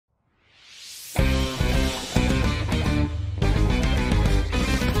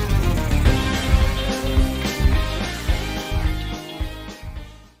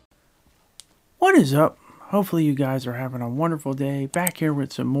What is up? Hopefully you guys are having a wonderful day. Back here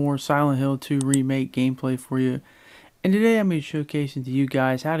with some more Silent Hill 2 Remake gameplay for you. And today I'm going to be showcasing to you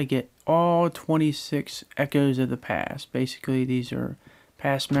guys how to get all 26 echoes of the past. Basically these are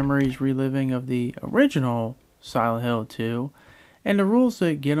past memories reliving of the original Silent Hill 2. And the rules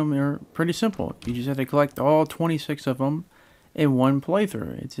to get them are pretty simple. You just have to collect all 26 of them in one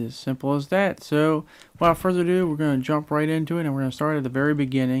playthrough. It's as simple as that. So without further ado, we're going to jump right into it, and we're going to start at the very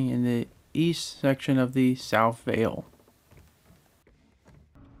beginning in the east section of the South Vale.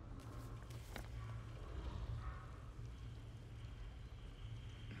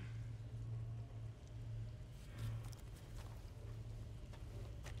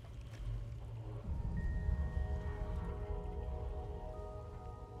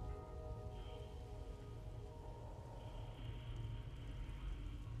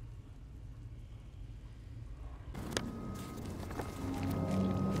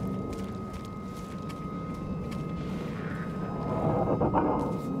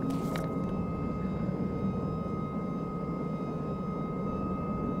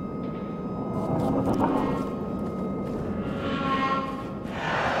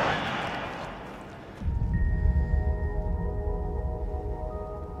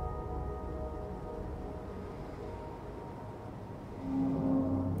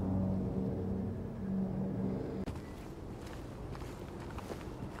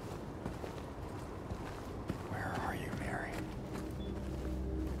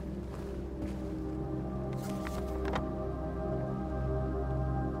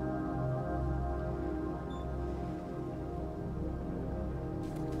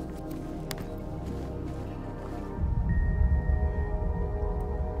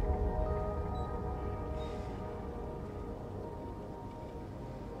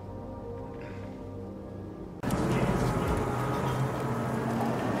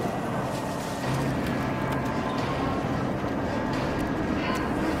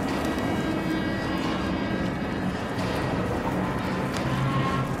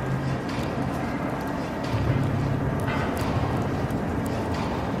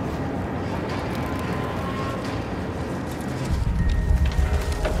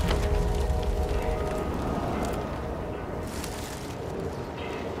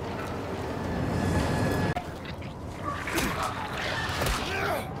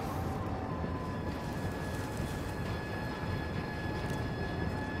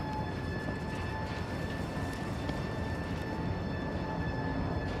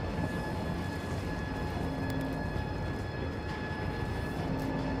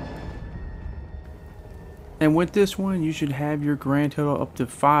 And with this one, you should have your grand total up to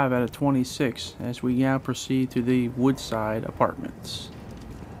 5 out of 26 as we now proceed to the Woodside Apartments.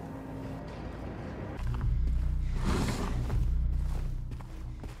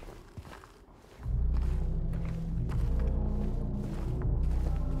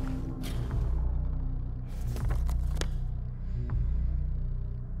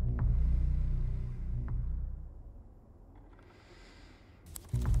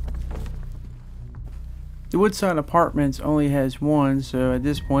 The Woodside Apartments only has one, so at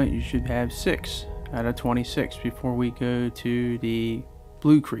this point you should have 6 out of 26 before we go to the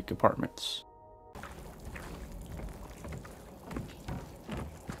Blue Creek Apartments.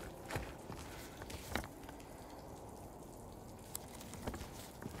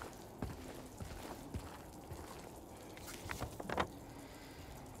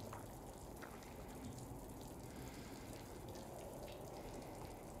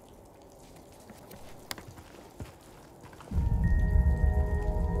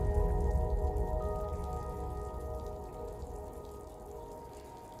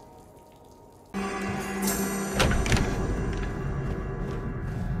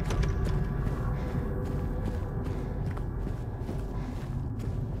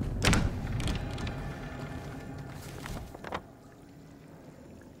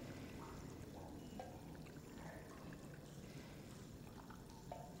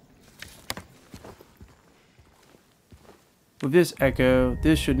 With this echo,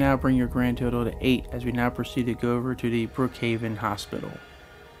 this should now bring your grand total to 8 as we now proceed to go over to the Brookhaven Hospital.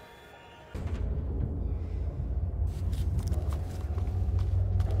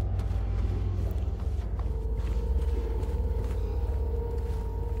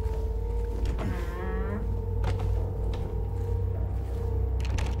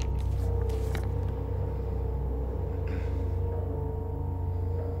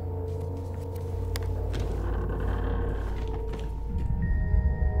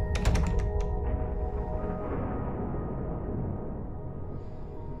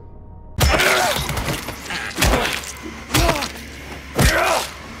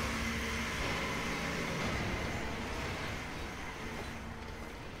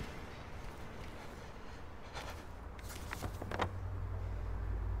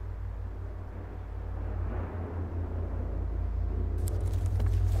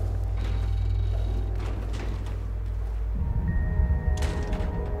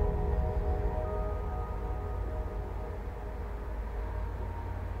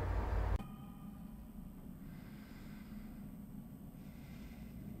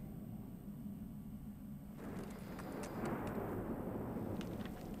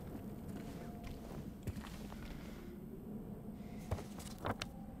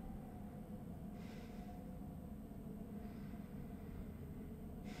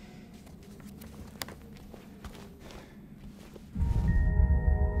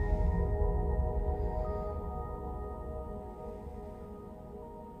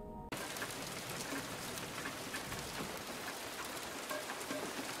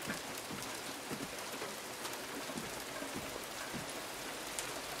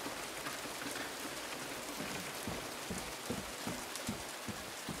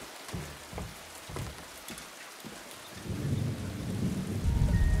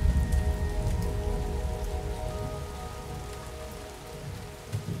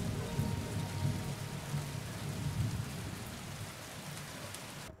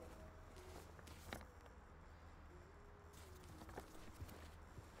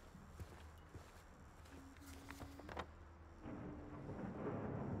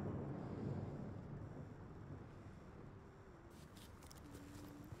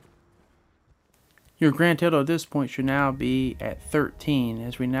 Your grand total at this point should now be at 13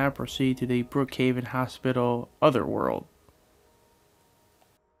 as we now proceed to the Brookhaven Hospital Otherworld.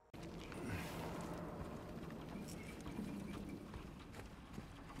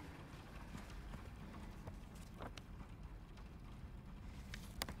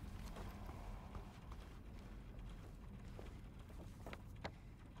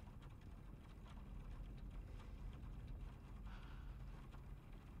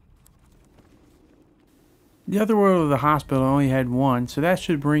 The Otherworld of the hospital only had one, so that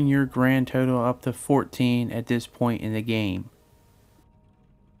should bring your grand total up to 14 at this point in the game.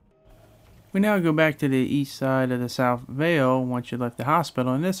 We now go back to the east side of the South Vale once you left the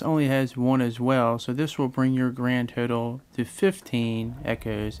hospital, and this only has one as well, so this will bring your grand total to 15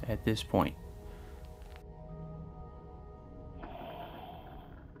 echoes at this point.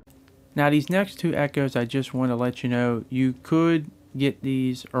 Now these next two echoes, I just want to let you know, you could get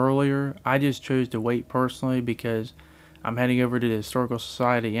these earlier. I just chose to wait personally because I'm heading over to the Historical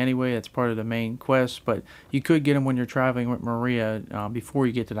Society anyway. That's part of the main quest, but you could get them when you're traveling with Maria before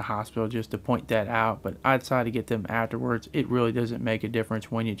you get to the hospital, just to point that out. But I decided to get them afterwards. It really doesn't make a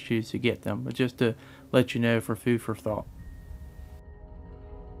difference when you choose to get them, but just to let you know for food for thought.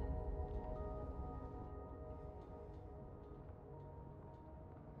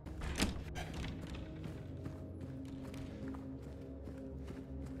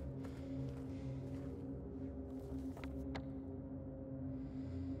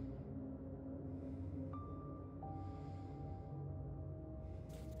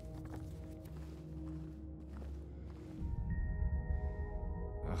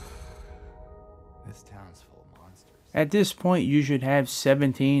 This town's full of monsters. At this point, you should have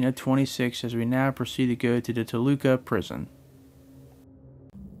 17 of 26 as we now proceed to go to the Toluca Prison.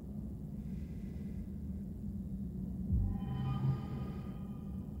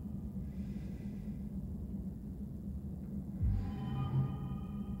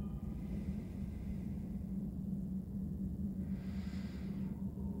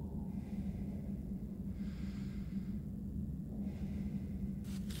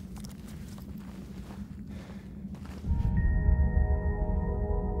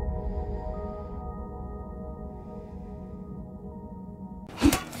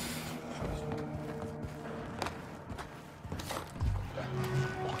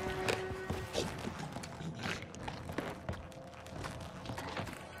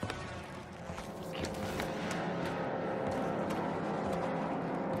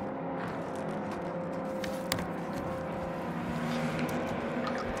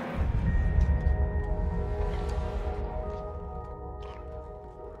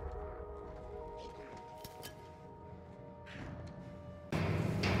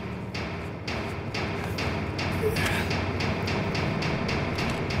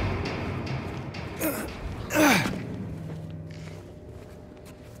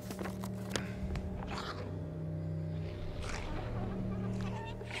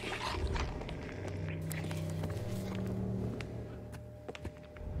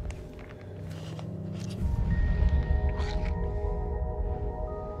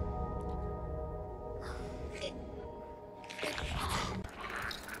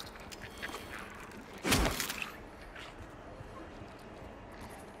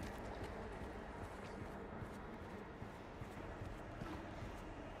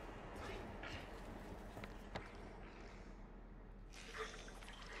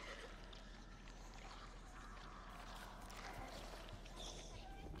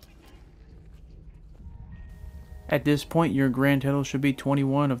 At this point, your grand total should be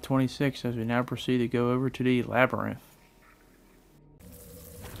 21 of 26 as we now proceed to go over to the labyrinth.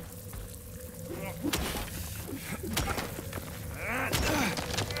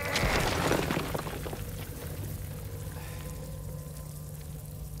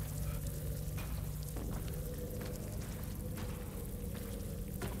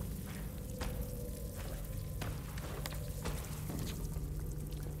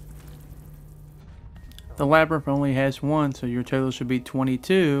 The labyrinth only has one, so your total should be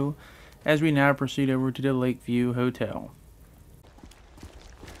 22 as we now proceed over to the Lakeview Hotel.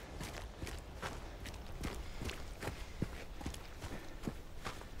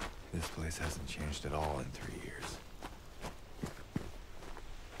 This place hasn't changed at all in 3 years.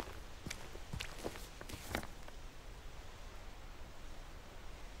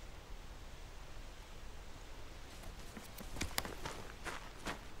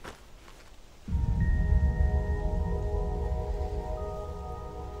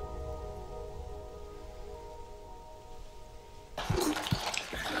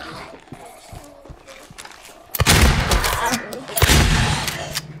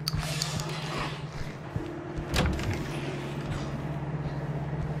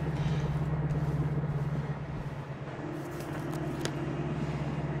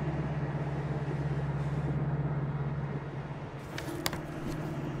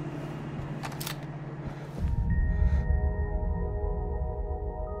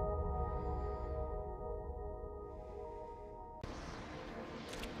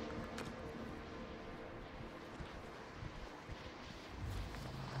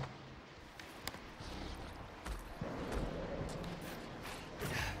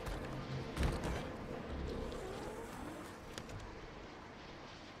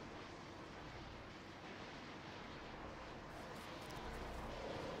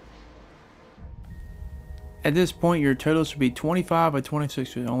 At this point, your total should be 25 by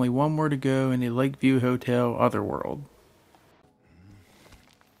 26 with only one more to go in the Lakeview Hotel Otherworld.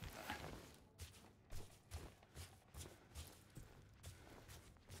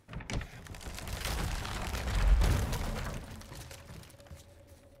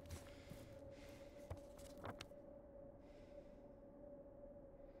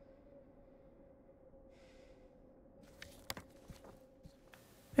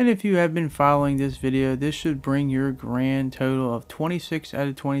 And if you have been following this video, this should bring your grand total of 26 out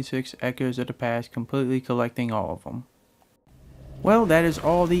of 26 Echoes of the Past, completely collecting all of them. Well, that is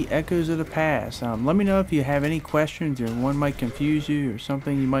all the Echoes of the Past. Let me know if you have any questions or one might confuse you or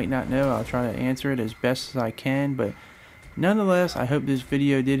something you might not know. I'll try to answer it as best as I can, but nonetheless, I hope this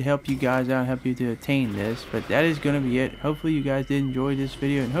video did help you guys out and help you to attain this. But that is going to be it. Hopefully you guys did enjoy this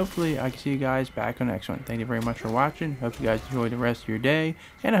video, and hopefully I can see you guys back on the next one. Thank you very much for watching. Hope you guys enjoy the rest of your day,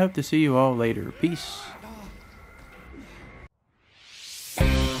 and I hope to see you all later. Peace.